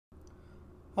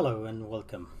Hello and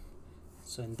welcome.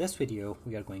 So in this video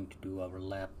we are going to do our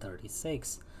lab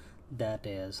 36, that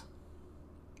is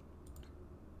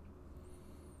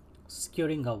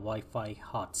securing a Wi Fi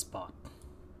hotspot.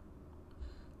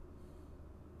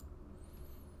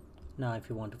 Now if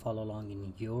you want to follow along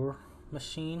in your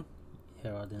machine,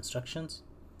 here are the instructions.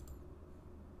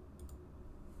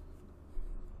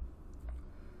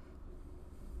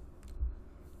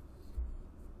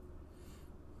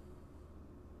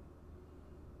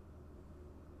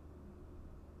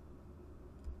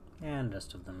 And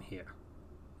rest of them here.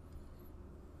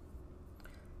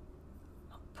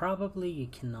 Probably you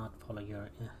cannot follow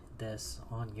this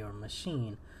on your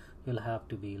machine. You'll have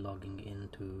to be logging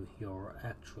into your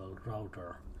actual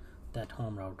router, that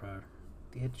home router.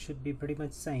 It should be pretty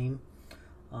much same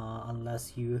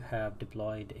unless you have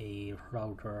deployed a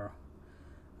router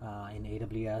in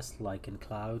AWS, like in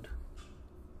cloud.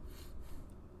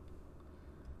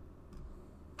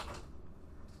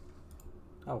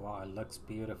 Oh wow, it looks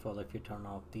beautiful if you turn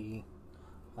off the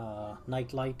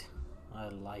night light. I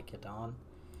like it on,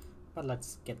 but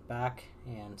let's get back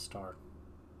and start.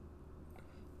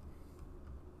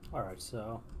 Alright,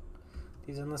 so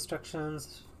these are the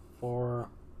instructions for,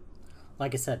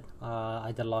 like I said,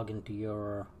 either log into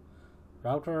your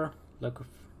router, look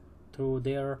through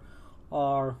there,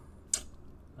 or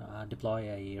deploy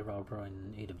a router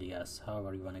in AWS,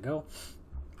 however you want to go.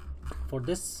 For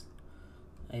this,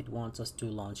 it wants us to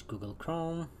launch Google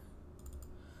Chrome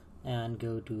and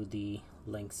go to the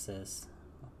Linksys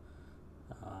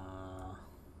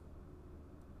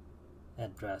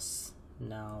address.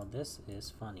 Now this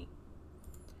is funny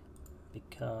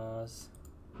because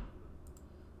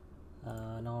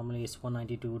normally it's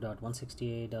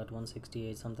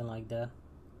 192.168.168, something like that,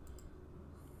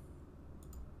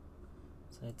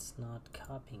 so it's not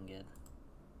copying it.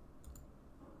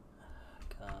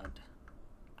 God.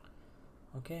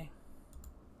 Okay,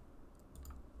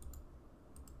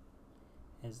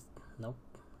 nope,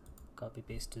 copy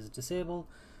paste is disabled.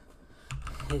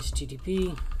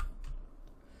 HTTP,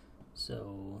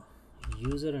 so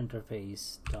user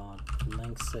interface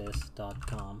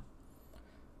 .linksys.com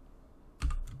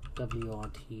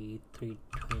WRT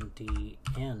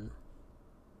 320N,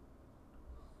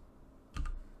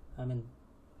 I'm in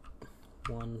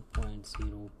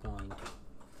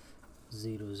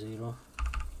 1.0.00.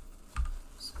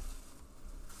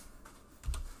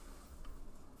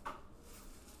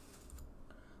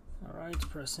 Alright,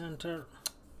 press enter.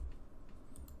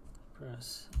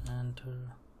 Press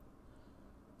enter.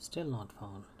 Still not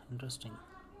found. Interesting.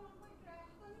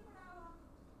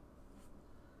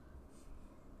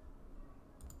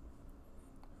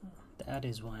 That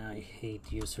is why I hate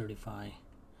uCertify.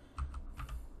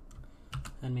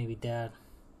 And maybe that.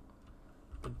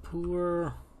 The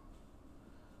poor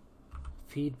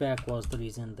feedback was the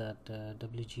reason that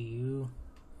WGU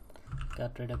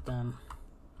got rid of them.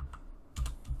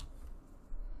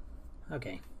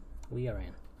 Okay, we are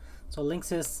in. So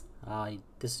Linksys,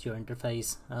 this is your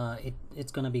interface.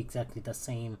 It's gonna be exactly the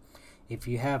same if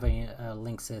you have a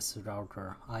Linksys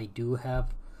router. I do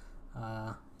have,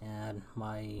 and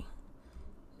my,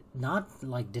 not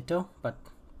like ditto, but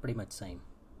pretty much same.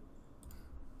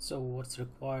 So what's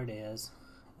required is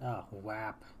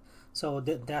WAP. So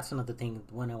that's another thing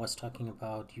when I was talking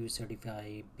about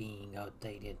uCertify being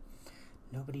outdated.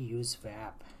 Nobody uses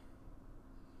WAP.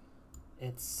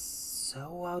 It's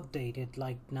so outdated.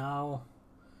 Like now,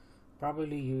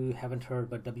 probably you haven't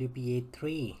heard, but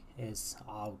WPA3 is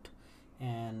out,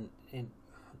 and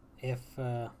if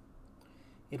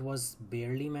it was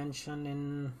barely mentioned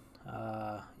in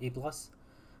A+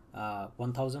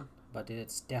 1000, but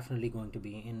it's definitely going to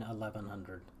be in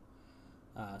 1100.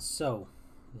 So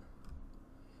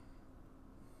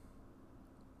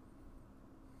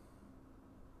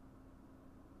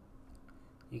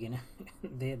you can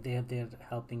they're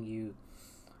helping you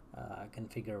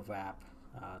configure WAP.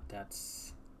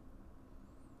 That's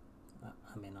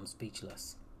I mean, I'm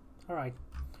speechless. All right,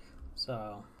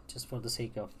 so just for the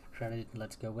sake of credit,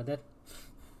 let's go with it.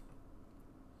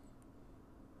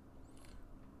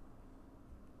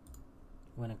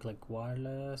 I'm gonna click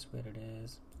wireless, where it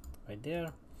is, right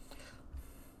there.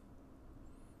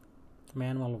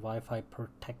 Manual Wi-Fi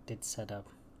protected setup.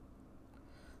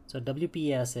 So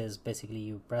WPS is basically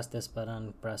you press this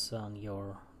button, press on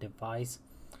your device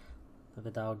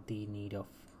without the need of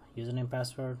username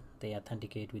password. They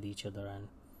authenticate with each other, and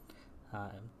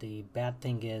the bad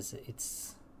thing is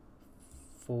it's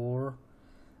 4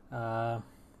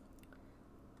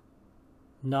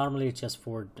 normally it's just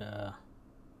 4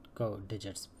 code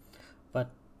digits,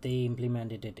 but they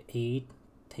implemented it 8,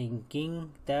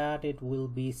 thinking that it will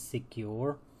be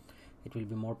secure, it will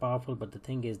be more powerful, but the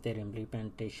thing is their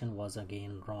implementation was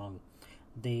again wrong.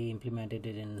 They implemented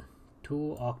it in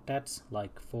 2 octets,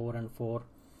 like 4 and 4.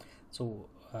 So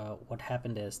what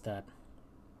happened is that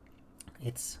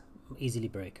it's easily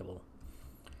breakable.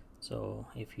 So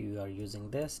if you are using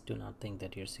this, do not think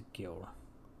that you're secure.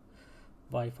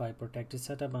 Wi-Fi protected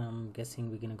setup, I'm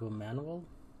guessing we're gonna go manual.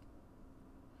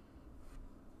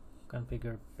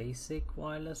 Configure basic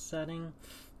wireless setting,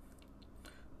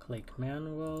 click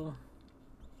manual,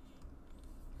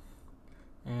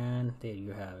 and there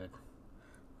you have it.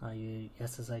 You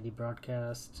SSID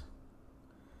broadcast,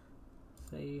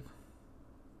 save,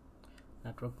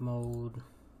 network mode,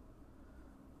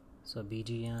 so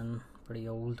BGN, pretty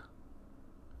old.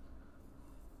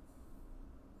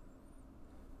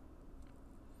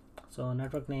 So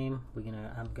network name,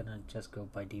 I'm gonna just go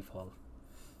by default.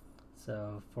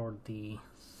 So for the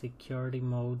security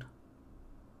mode,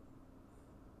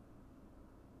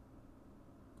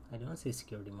 I don't see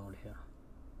security mode here.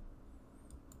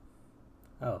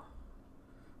 Oh,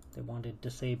 they want it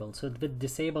disabled. So with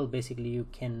disabled, basically you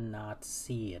cannot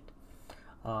see it.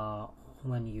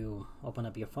 When you open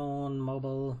up your phone,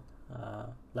 mobile,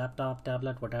 laptop,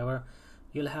 tablet, whatever,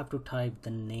 you'll have to type the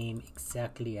name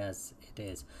exactly as it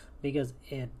is, because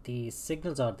the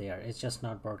signals are there, it's just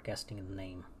not broadcasting the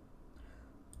name.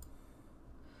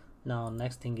 Now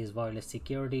next thing is wireless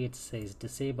security. It says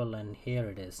disable, and here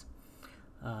it is.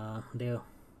 They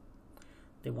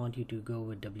want you to go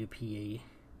with WPA,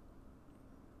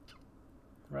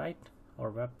 right?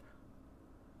 Or web.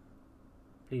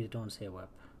 Please don't say web.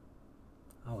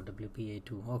 Oh,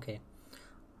 WPA2. Okay,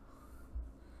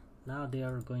 now they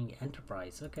are going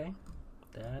enterprise. Okay,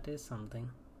 that is something.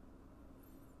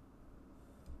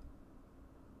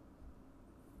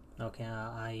 Okay,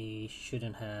 I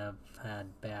shouldn't have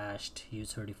had bashed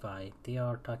U35. They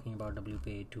are talking about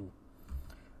WPA2.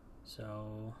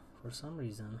 So for some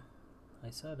reason I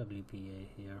saw WPA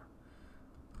here.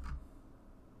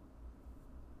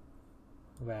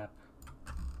 WAP.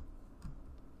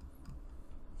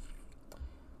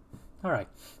 Alright,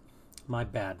 my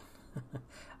bad.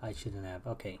 I shouldn't have.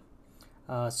 Okay,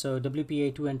 so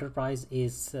WPA2 enterprise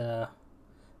is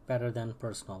better than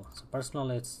personal. So personal,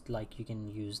 it's like you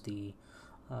can use the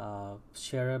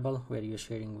shareable, where you're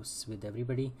sharing with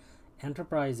everybody.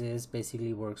 Enterprise is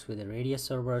basically works with the radius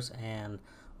servers, and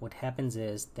what happens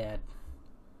is that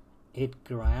it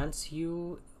grants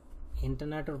you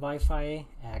internet or Wi-Fi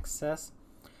access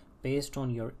based on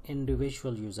your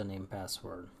individual username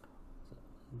password.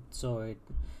 So it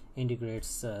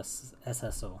integrates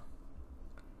SSO.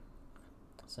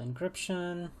 So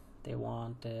encryption, they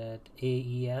wanted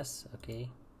AES. Okay,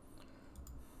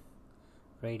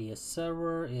 radius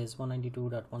server is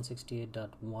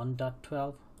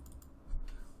 192.168.1.12.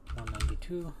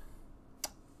 192.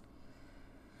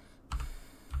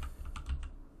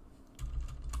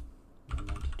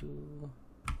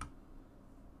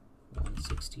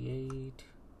 .168,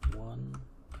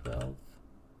 112,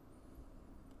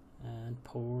 and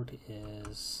port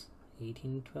is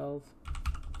 1812.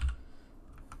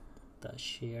 The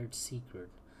shared secret.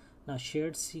 Now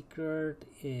shared secret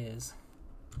is,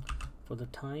 for the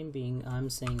time being,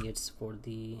 I'm saying it's for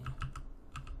the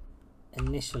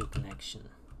initial connection,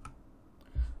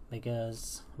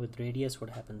 because with radius what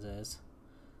happens is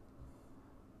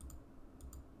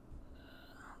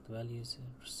the value is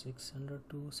 600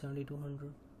 to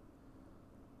 7200.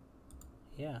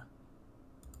 Yeah,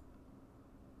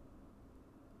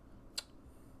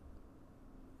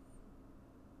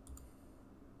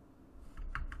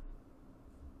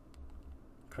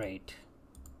 great,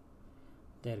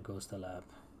 there goes the lab.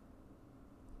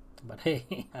 But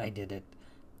hey, I did it.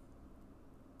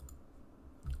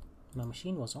 My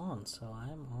machine was on, so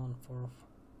I'm on for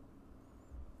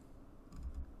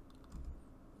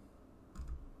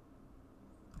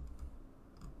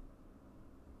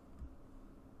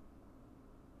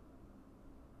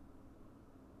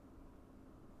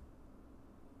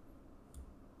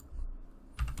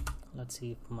let's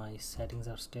see if my settings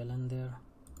are still in there.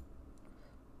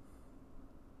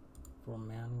 For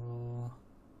manual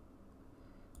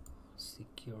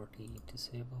security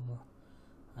disable,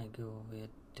 I go with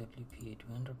WPA2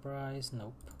 enterprise.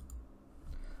 Nope.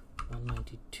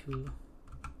 192,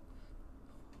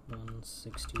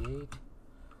 168,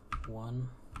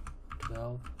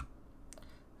 112.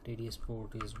 Radius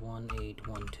port is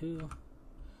 1812.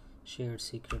 Shared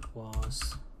secret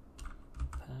was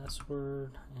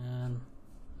password, and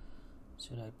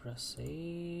should I press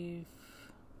save?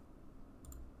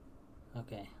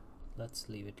 Okay, let's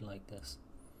leave it like this.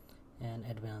 And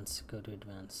advanced, go to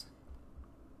advanced.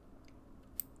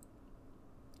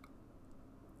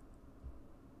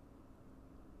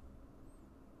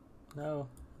 No,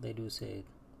 they do say it.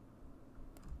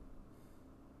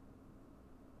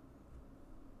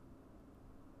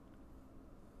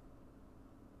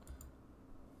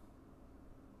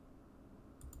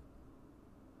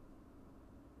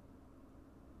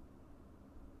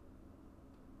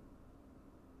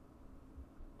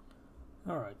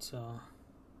 Alright, so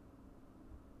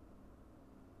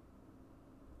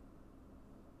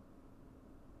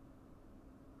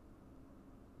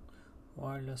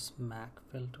wireless Mac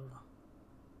filter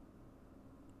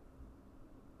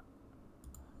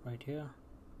right here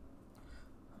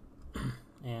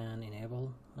and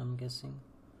enable, I'm guessing.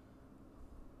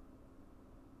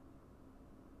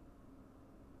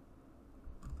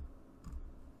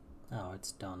 Oh,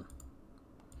 it's done.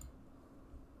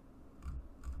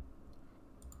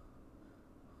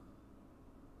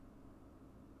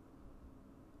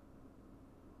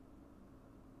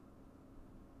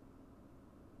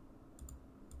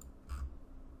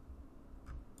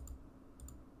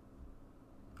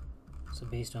 So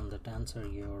based on that answer,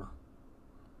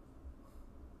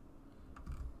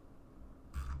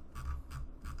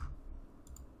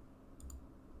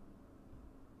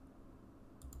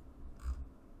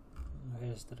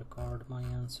 here's the record, my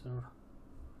answer.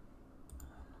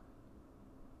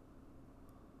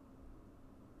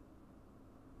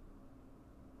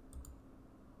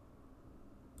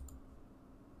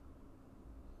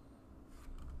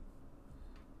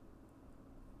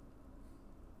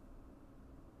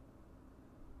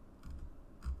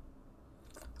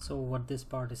 So what this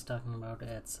part is talking about,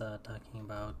 it's talking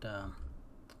about that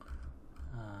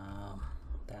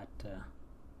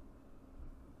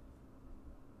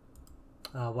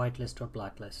whitelist or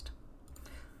blacklist.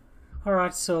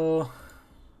 Alright, so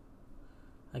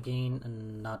again, a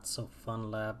not so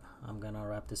fun lab. I'm gonna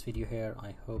wrap this video here.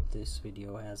 I hope this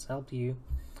video has helped you.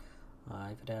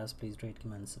 If it has, please rate,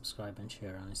 comment, subscribe and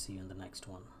share, and I'll see you in the next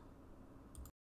one.